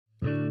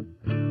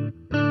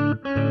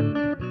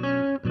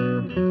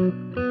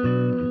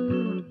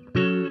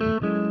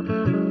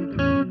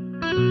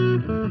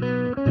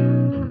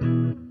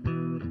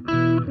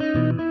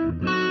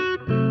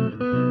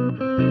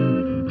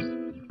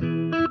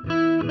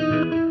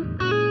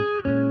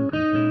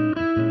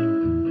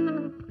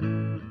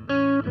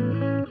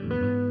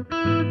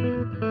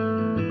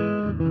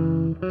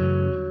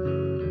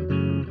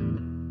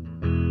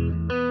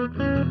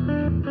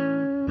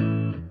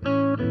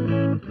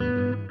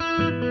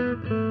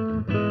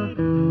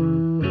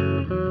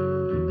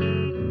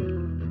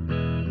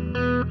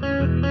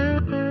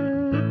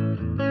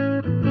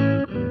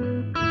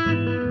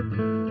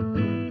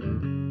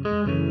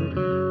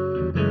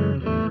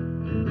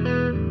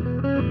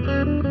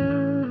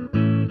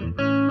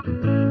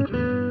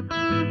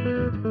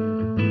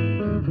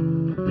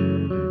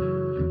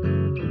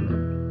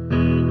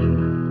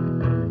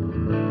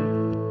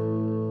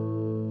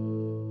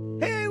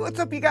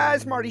up, you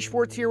guys? Marty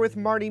Schwartz here with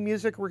Marty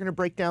Music. We're going to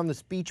break down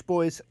this Beach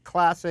Boys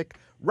classic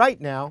right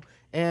now.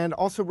 And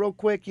also real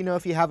quick,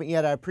 if you haven't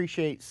yet, I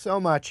appreciate so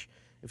much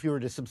if you were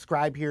to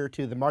subscribe here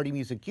to the Marty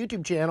Music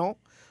YouTube channel.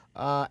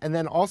 And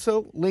then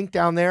also link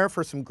down there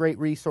for some great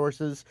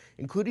resources,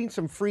 including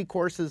some free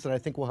courses that I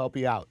think will help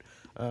you out.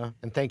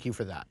 And thank you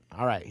for that.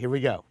 All right, here we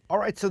go. All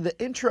right, so the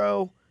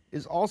intro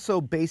is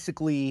also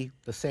basically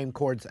the same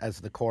chords as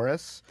the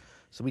chorus.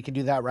 So we can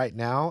do that right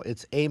now.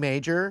 It's A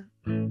major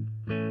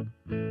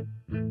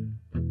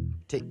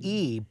to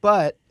E,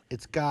 but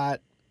it's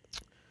got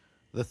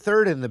the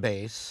third in the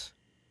bass,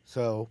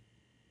 so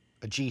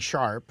a G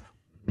sharp.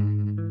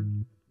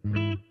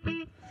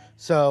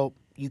 So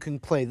you can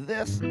play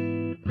this. So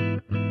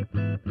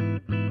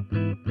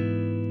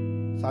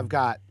I've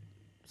got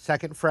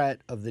 2nd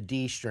fret of the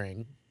D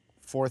string,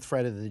 4th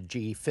fret of the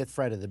G, 5th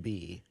fret of the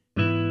B.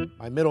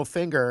 My middle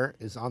finger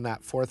is on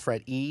that 4th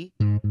fret E,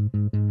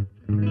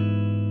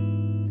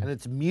 and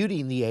it's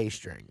muting the A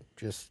string,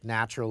 just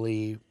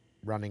naturally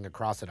running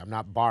across it. I'm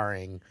not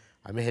barring,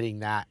 I'm hitting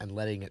that and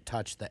letting it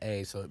touch the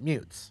A so it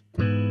mutes.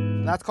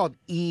 So that's called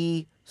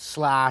E/G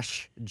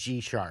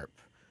sharp,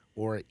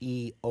 or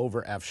E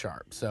over F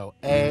sharp. So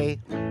A,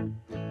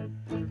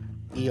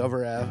 E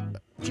over F,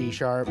 G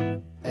sharp,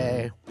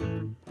 A.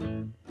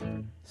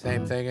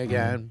 Same thing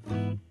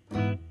again.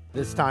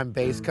 This time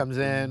bass comes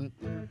in,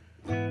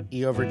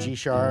 E over G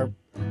sharp,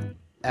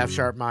 F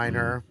sharp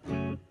minor,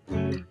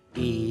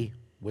 E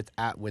with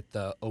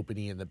the open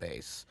E in the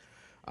bass.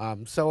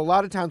 So a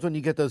lot of times when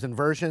you get those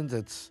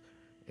inversions,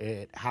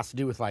 it has to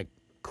do with like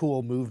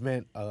cool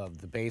movement of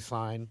the bass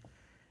line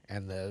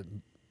and the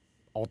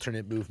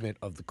alternate movement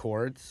of the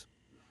chords.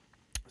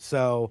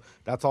 So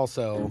that's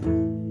also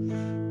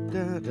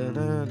da, da,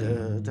 da,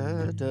 da,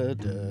 da, da,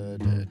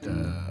 da,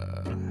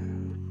 da.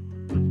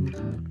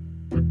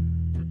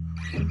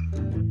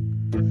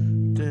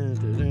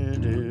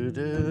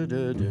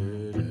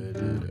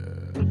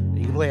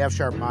 You can play F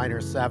sharp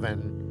minor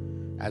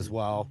 7 as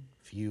well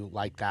if you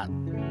like that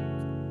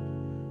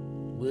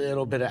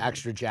little bit of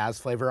extra jazz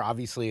flavor.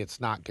 Obviously it's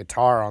not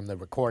guitar on the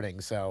recording,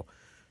 so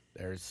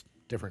there's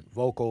different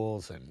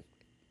vocals and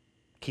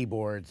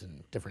keyboards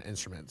and different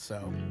instruments.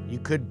 So you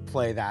could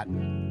play that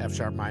F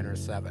sharp minor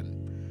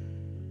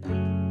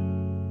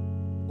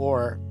 7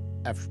 or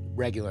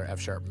regular F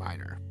sharp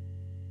minor.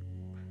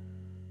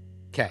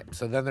 Okay,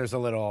 so then there's a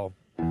little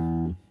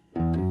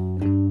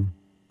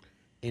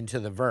into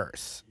the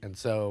verse. And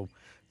so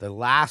the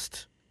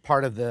last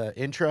part of the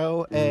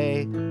intro,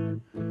 A,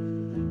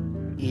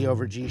 E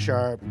over G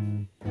sharp,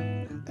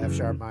 F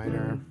sharp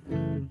minor,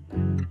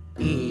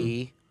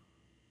 E,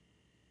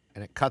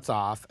 and it cuts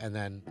off, and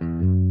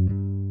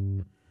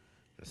then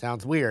it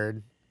sounds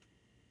weird,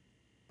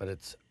 but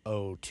it's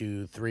O,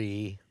 2,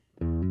 3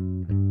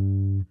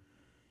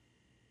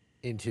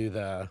 into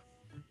the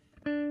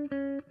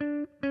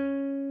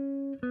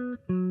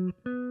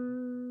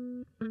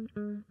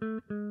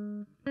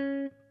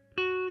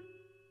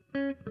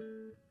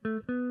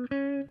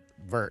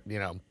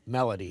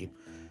melody.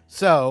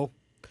 So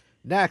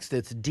next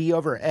it's D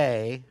over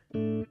A.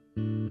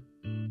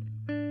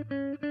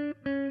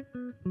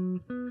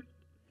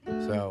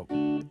 So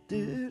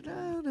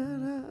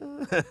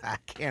I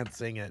can't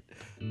sing it.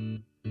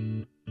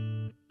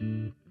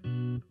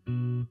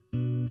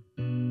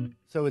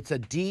 So it's a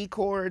D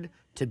chord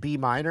to B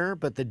minor,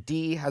 but the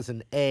D has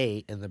an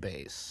A in the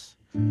bass.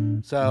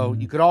 So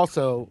you could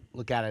also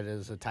look at it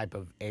as a type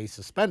of A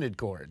suspended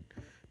chord,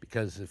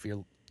 because if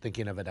you're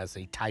thinking of it as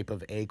a type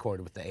of A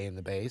chord with the A in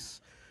the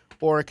bass,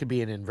 or it could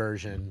be an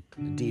inversion,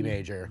 a D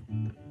major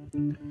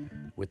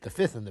with the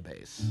 5th in the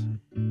bass.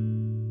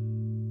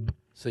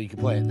 So you can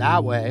play it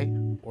that way,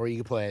 or you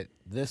can play it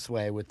this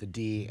way with the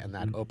D and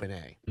that open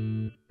A.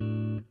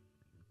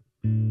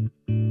 You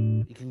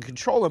can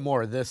control it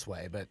more this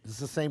way, but it's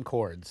the same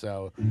chord.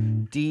 So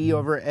D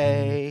over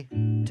A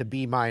to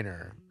B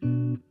minor.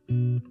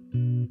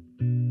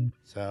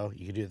 So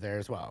you can do it there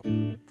as well.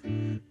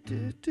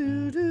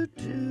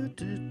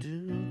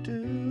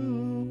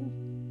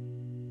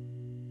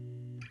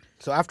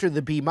 So after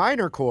the B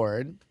minor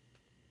chord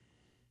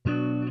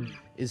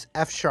is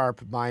F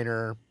sharp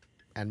minor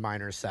and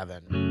minor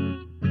 7.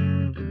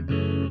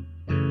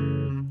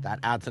 That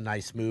adds a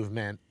nice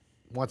movement.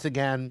 Once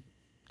again,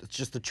 it's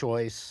just a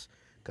choice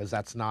because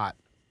that's not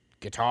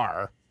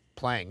guitar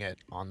playing it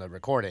on the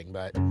recording,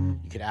 but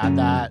you could add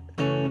that.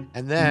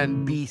 And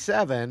then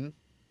B7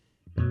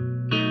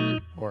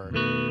 or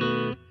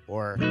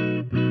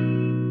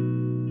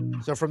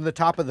so from the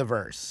top of the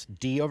verse,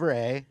 D over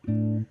A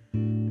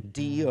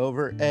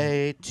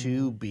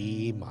to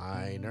B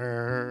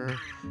minor,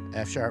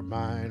 F sharp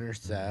minor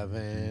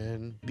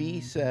 7,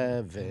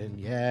 B7,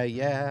 yeah,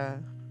 yeah.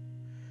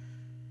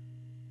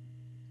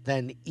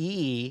 Then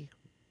E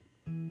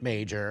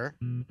major,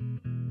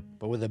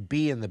 but with a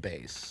B in the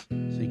bass. So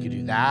you could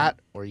do that,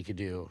 or you could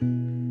do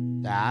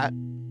that.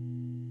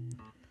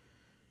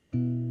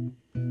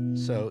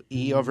 So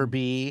E over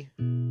B.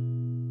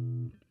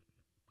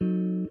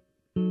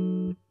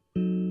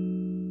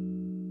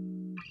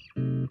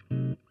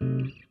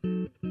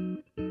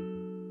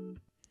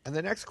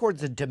 next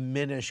chord's a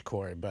diminished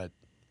chord, but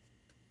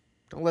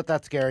don't let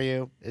that scare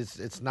you.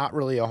 It's not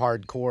really a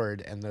hard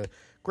chord, and the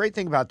great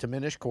thing about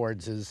diminished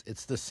chords is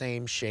it's the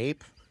same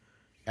shape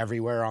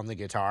everywhere on the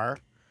guitar.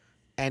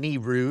 Any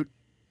root,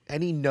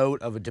 any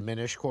note of a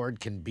diminished chord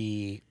can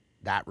be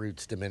that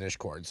root's diminished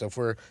chord. So if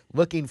we're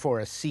looking for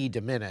a C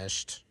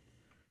diminished,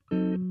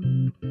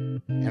 and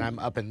I'm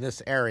up in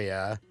this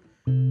area,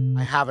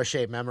 I have a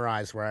shape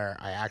memorized where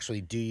I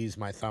actually do use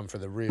my thumb for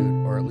the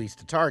root, or at least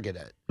to target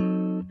it.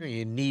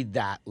 You need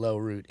that low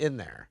root in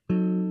there.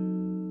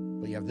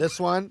 But you have this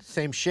one,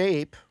 same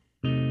shape,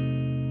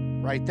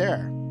 right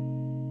there.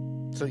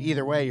 So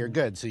either way, you're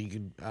good. So you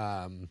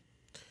can...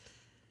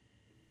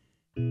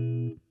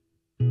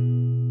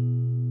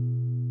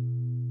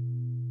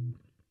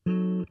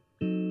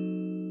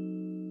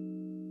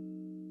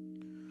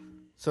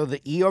 So the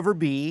E over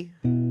B,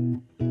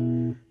 dun,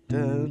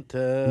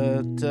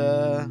 dun,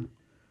 dun,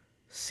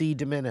 C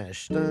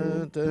diminished,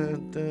 dun,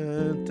 dun,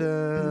 dun,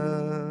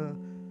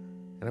 dun.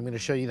 And I'm going to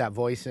show you that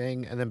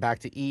voicing, and then back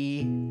to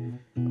E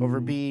over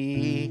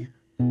B,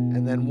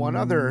 and then one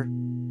other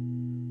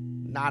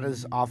not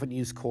as often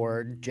used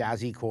chord,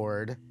 jazzy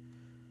chord,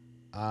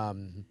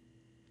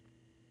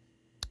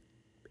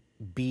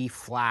 B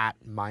flat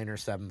minor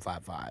 7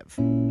 flat 5.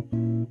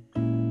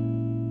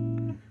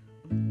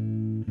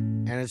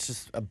 And it's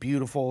just a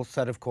beautiful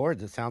set of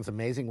chords. It sounds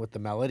amazing with the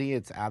melody.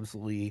 It's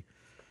absolutely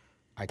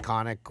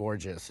iconic,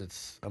 gorgeous.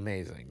 It's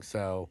amazing.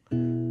 So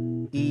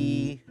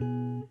E,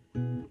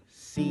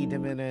 C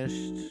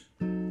diminished,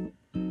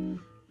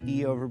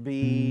 E over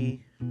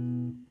B,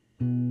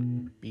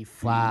 B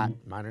flat,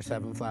 minor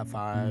 7 flat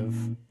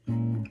 5,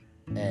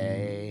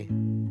 A,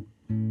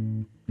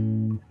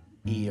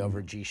 E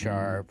over G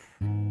sharp,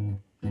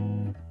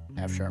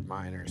 F sharp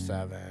minor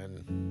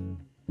 7,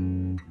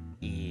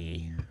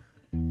 E.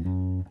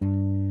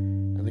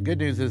 And the good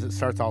news is it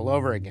starts all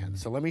over again.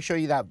 So let me show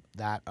you that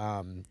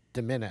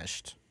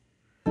diminished.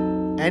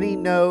 Any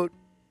note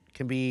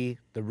can be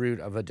the root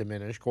of a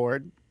diminished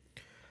chord.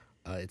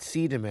 It's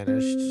C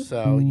diminished,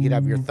 so you could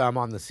have your thumb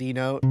on the C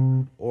note,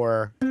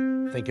 or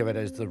think of it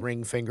as the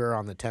ring finger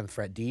on the 10th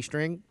fret D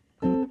string.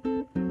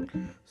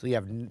 So you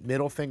have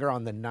middle finger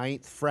on the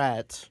 9th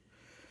fret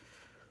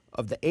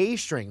of the A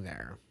string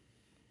there.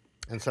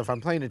 And so if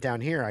I'm playing it down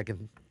here, I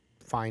can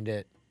find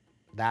it,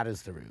 that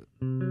is the root.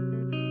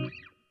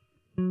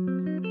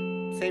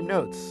 Same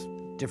notes,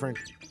 different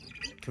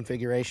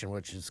configuration,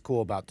 which is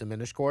cool about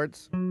diminished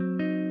chords. So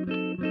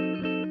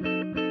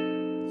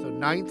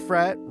 9th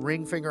fret,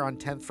 ring finger on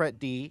 10th fret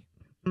D,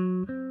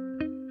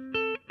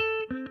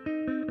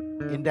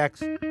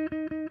 index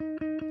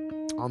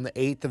on the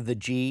 8th of the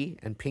G,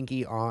 and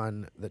pinky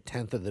on the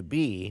 10th of the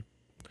B.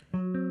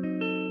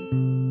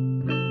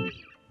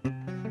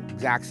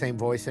 Exact same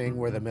voicing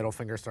where the middle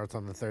finger starts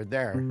on the 3rd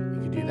there.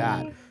 You can do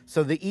that.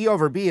 So the E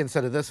over B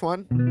instead of this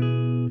one,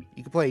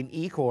 you can play an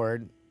E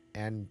chord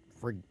and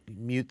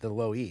mute the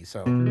low E.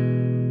 So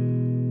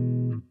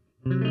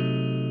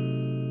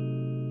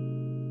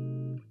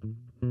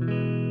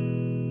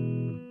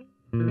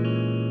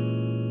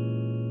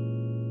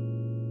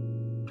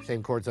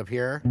same chords up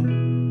here.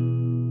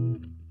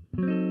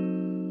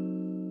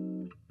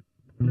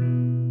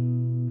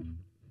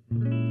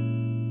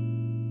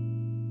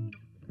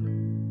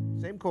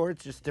 Same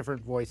chords, just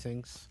different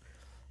voicings.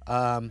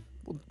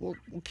 We'll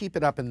keep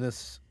it up in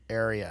this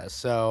area.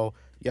 So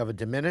you have a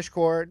diminished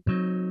chord,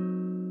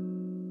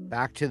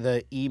 back to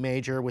the E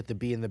major with the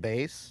B in the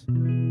bass.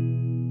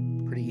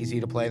 Pretty easy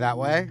to play that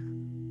way.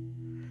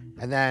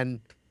 And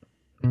then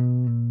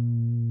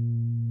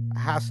a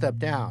half step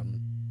down.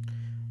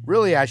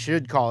 Really, I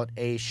should call it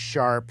A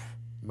sharp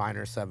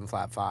minor 7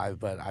 flat 5,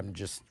 but I'm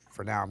just,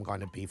 for now, I'm going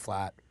to B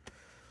flat.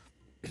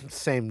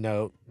 Same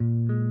note.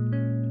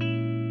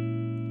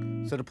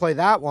 So to play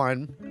that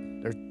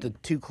one, the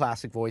two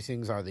classic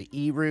voicings are the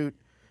E root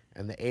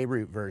and the A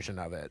root version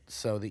of it.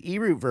 So the E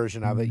root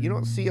version of it, you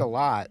don't see a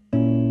lot,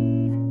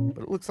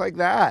 but it looks like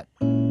that.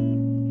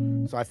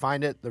 So I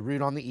find it the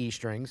root on the E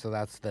string, so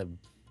that's the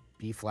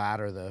B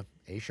flat or the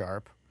A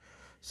sharp.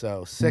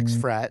 So 6th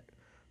fret,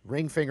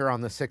 ring finger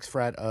on the 6th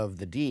fret of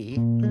the D,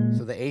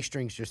 so the A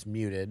string's just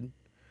muted.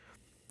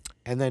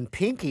 And then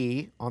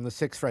pinky on the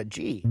 6th fret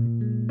G.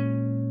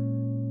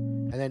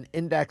 And then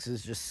index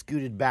is just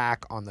scooted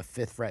back on the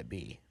 5th fret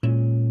B.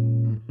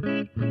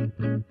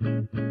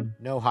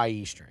 No high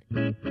E string.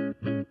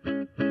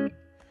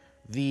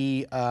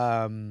 The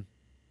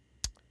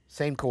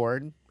same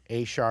chord,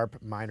 A sharp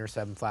minor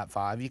 7 flat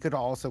 5. You could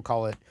also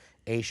call it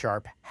A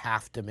sharp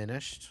half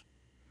diminished.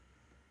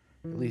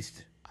 At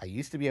least I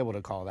used to be able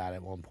to call that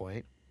at one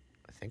point.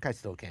 I think I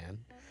still can.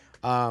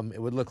 It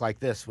would look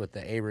like this with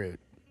the A root.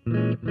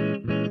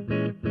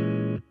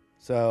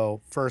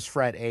 So 1st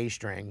fret A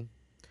string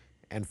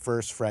and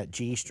 1st fret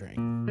G string.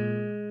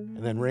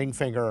 And then ring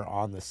finger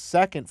on the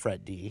 2nd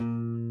fret D.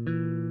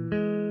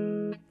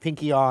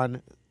 Pinky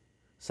on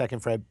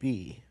 2nd fret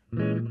B.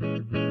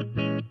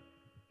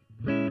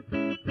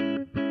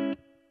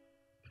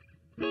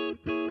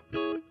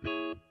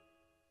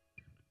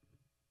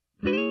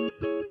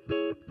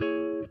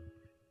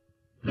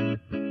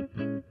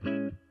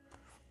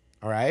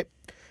 All right.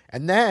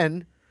 And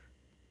then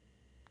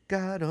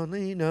God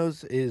only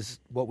knows is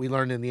what we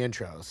learned in the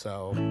intro.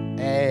 So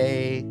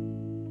A,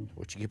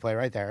 which you can play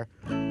right there.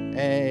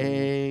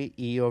 A,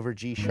 E over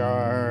G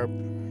sharp,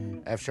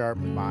 F sharp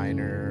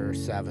minor,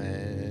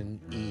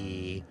 7,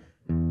 E,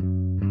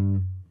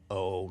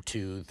 O,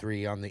 2,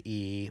 3 on the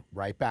E,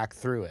 right back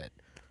through it.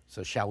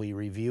 So shall we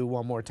review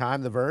one more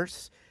time the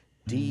verse?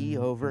 D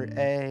over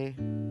A,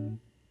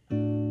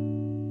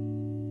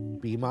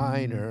 B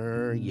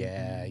minor,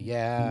 yeah,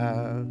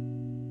 yeah.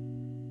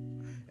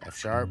 F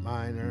sharp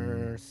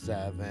minor,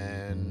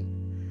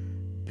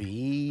 7,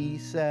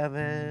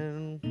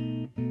 B7,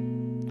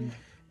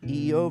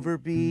 E over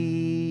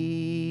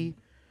B,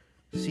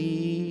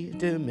 C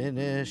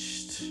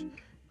diminished,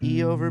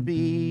 E over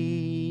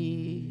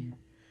B,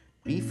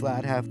 B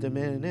flat half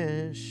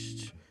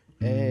diminished,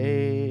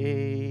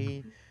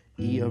 A,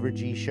 E over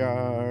G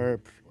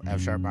sharp,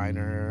 F sharp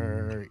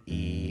minor,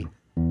 E.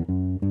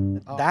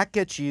 That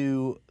gets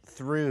you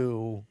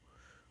through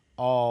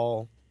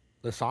all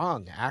the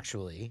song,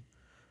 actually,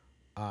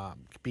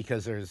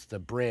 because there's the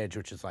bridge,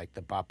 which is like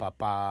the ba ba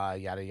ba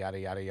yada yada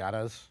yada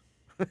yadas.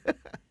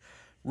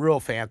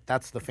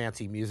 That's the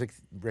fancy music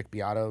Rick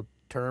Beato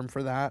term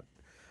for that.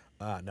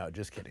 No,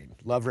 just kidding.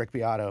 Love Rick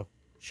Beato.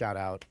 Shout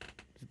out.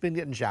 He's been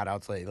getting shout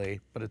outs lately,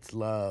 but it's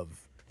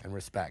love and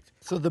respect.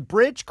 So the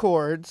bridge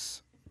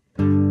chords,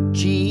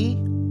 G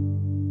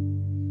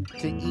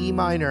to E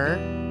minor,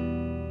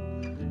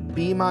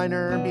 B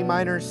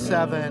minor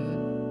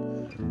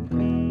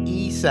 7,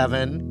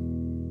 E7,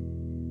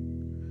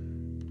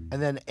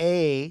 and then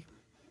A,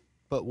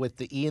 but with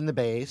the E in the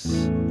bass.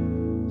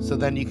 So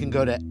then you can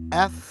go to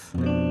F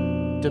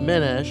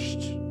diminished,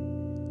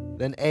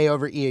 then A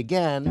over E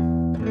again,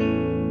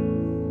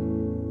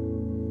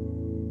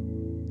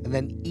 and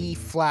then E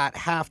flat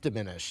half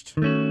diminished.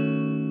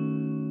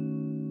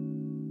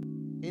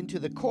 Into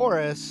the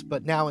chorus,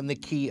 but now in the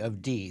key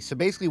of D. So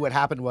basically what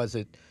happened was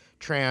it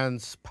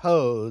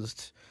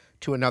transposed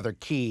to another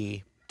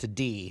key, to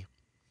D,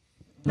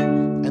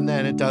 and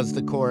then it does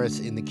the chorus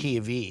in the key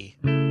of E.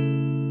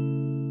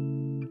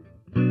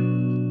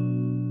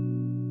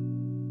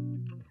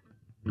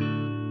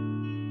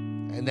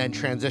 And then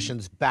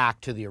transitions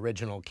back to the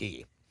original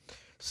key.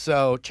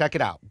 So check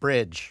it out.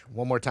 Bridge,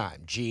 one more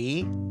time.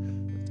 G,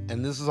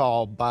 and this is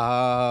all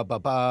ba, ba,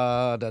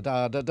 ba, da,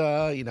 da, da,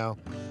 da, you know,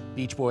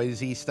 Beach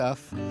Boys-y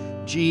stuff.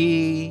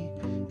 G,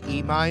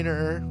 E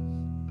minor,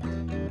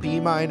 B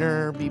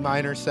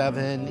minor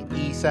 7,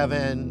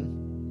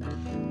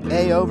 E7,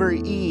 A over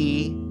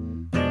E,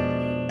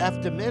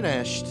 F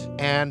diminished.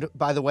 And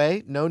by the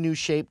way, no new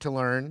shape to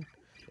learn.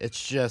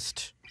 It's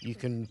just, you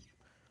can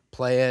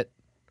play it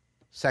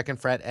 2nd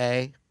fret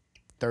A,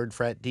 3rd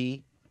fret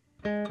D,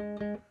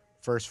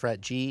 1st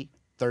fret G,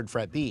 3rd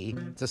fret B.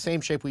 It's the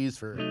same shape we use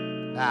for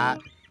that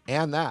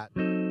and that,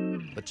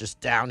 but just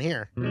down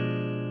here.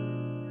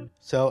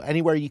 So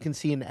anywhere you can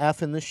see an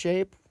F in this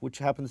shape, which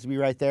happens to be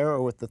right there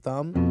or with the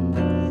thumb.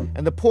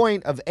 And the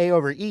point of A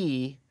over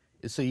E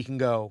is so you can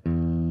go,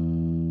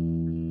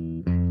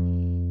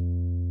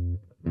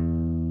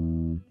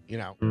 you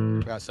know,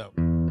 so.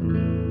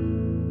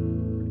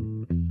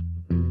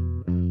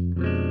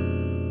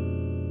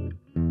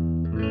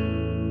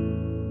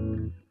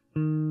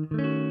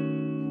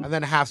 And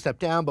then a half step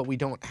down, but we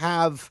don't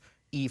have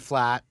E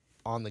flat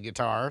on the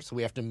guitar, so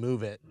we have to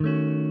move it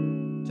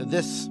to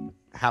this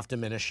half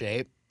diminished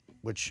shape,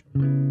 which,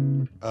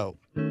 oh,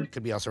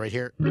 could be also right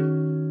here,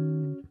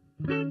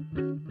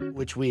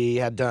 which we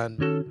had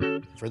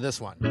done for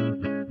this one.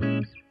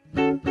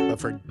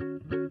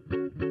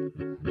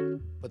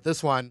 But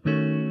this one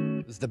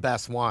is the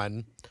best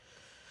one.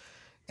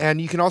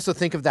 And you can also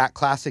think of that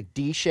classic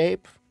D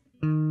shape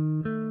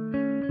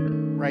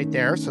right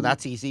there. So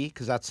that's easy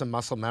because that's some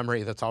muscle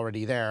memory that's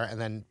already there. And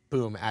then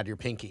boom, add your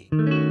pinky.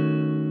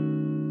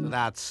 So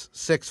that's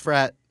 6th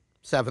fret,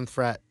 7th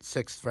fret,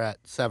 6th fret,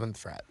 7th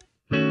fret.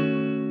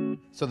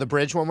 So the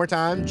bridge one more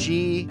time.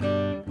 G,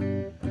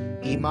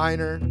 E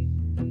minor,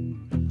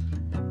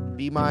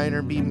 B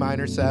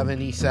minor 7,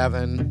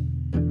 E7,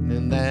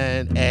 and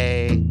then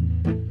A,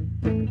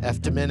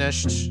 F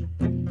diminished,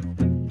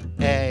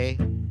 A,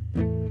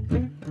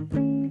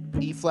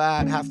 E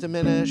flat, half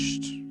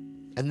diminished.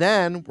 And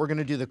then we're going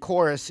to do the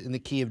chorus in the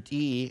key of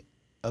D,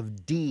 So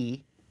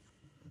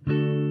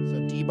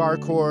D bar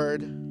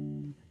chord,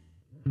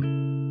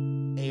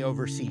 A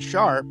over C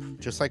sharp,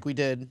 just like we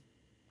did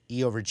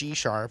E over G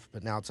sharp,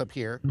 but now it's up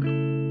here.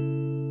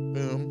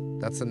 Boom,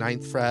 that's the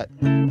 9th fret.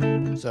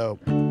 So,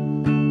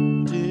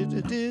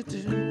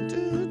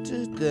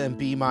 then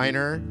B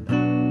minor.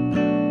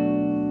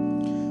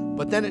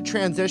 But then it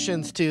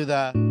transitions to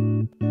the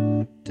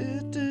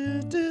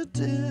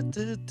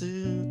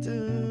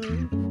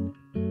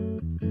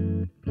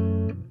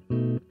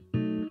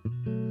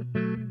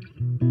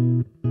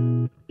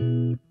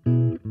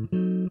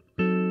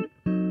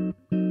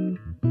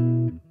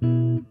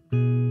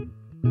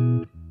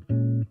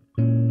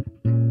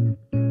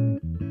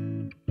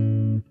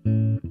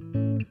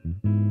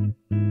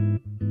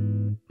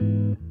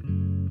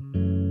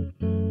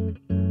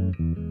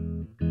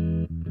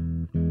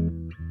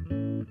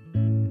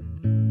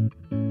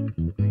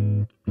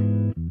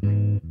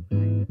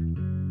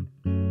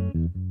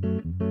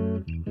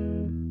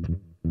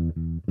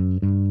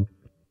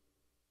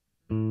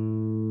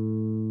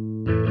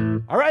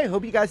All right,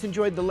 hope you guys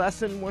enjoyed the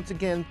lesson. Once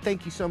again,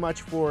 thank you so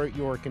much for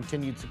your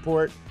continued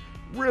support.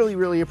 Really,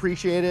 really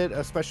appreciate it,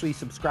 especially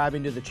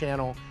subscribing to the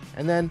channel.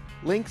 And then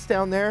links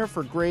down there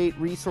for great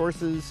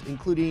resources,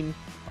 including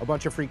a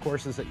bunch of free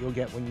courses that you'll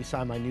get when you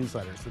sign my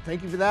newsletter. So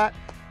thank you for that,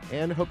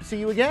 and hope to see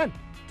you again.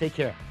 Take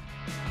care.